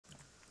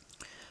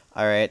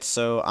Alright,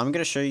 so I'm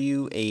going to show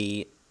you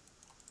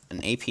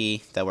an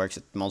AP that works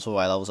at multiple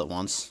Y levels at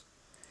once.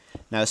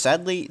 Now,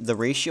 sadly, the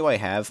ratio I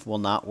have will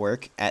not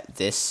work at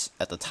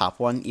the top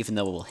one, even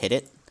though it will hit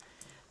it.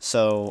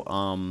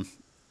 So,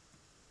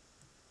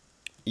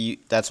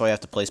 that's why you have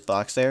to place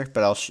blocks there.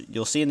 But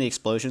you'll see in the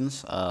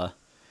explosions, that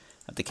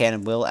the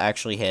cannon will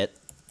actually hit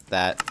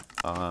the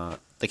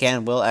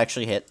cannon will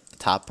actually hit the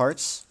top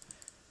parts.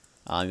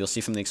 You'll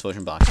see from the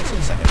explosion boxes in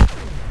a second.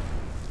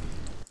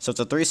 So it's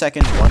a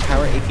 3-second, 1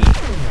 power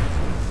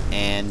AP,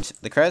 and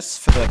the credits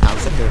for the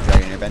concept of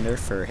Dragon Airbender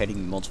for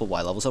hitting multiple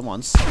Y levels at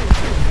once.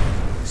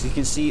 So you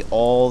can see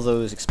all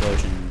the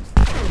explosion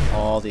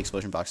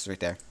boxes right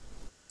there.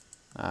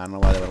 I don't know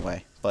why they went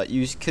away, but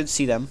you could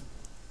see them,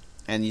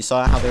 and you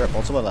saw how they're at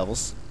multiple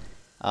levels.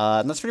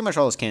 And that's pretty much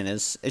all this cannon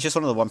is. It's just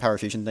one of the 1 power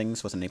fusion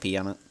things with an AP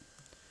on it.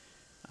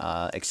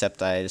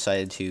 Except I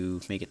decided to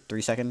make it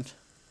 3-second,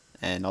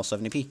 and also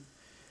have an AP.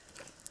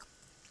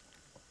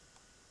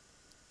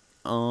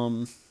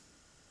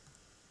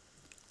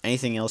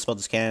 Anything else about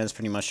this cannon is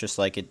pretty much just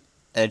like it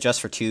adjusts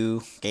for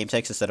 2 game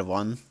ticks instead of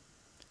 1,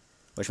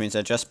 which means it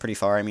adjusts pretty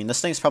far. I mean, this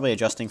thing's probably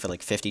adjusting for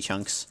like 50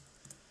 chunks.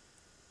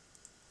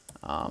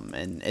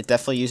 And it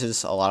definitely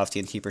uses a lot of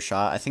TNT per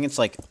shot. I think it's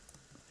like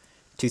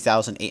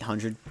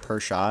 2,800 per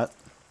shot.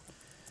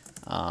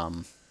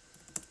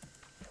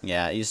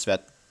 Yeah, it uses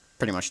about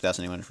pretty much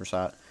 2,800 per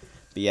shot.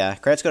 But yeah,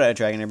 credits go to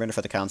Dragon Airbender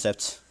for the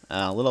concept.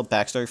 A little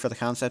backstory for the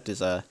concept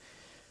is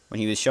when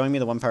he was showing me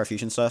the 1 power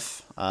fusion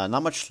stuff,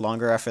 not much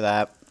longer after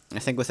that, I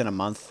think within a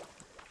month,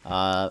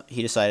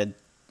 he decided,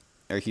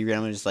 or he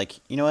randomly was like,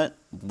 you know what,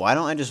 why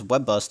don't I just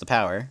web bust the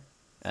power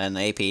and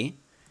the AP,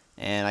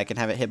 and I can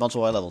have it hit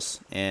multiple Y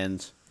levels,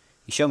 and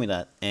he showed me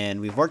that,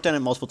 and we've worked on it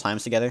multiple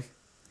times together,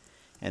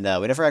 and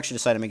we never actually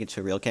decided to make it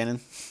to a real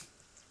cannon,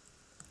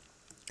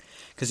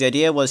 because the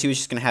idea was he was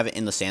just going to have it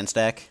in the sand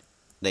stack,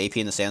 the AP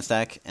in the sand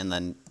stack, and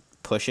then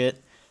push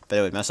it, but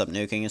it would mess up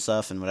nuking and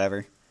stuff, and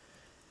whatever.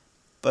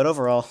 But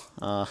overall,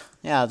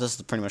 yeah, this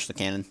is pretty much the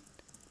cannon.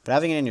 But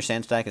having it in your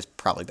sand stack is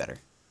probably better.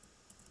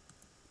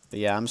 But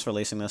yeah, I'm just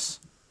releasing this.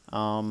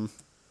 Yeah,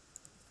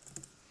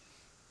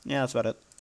 that's about it.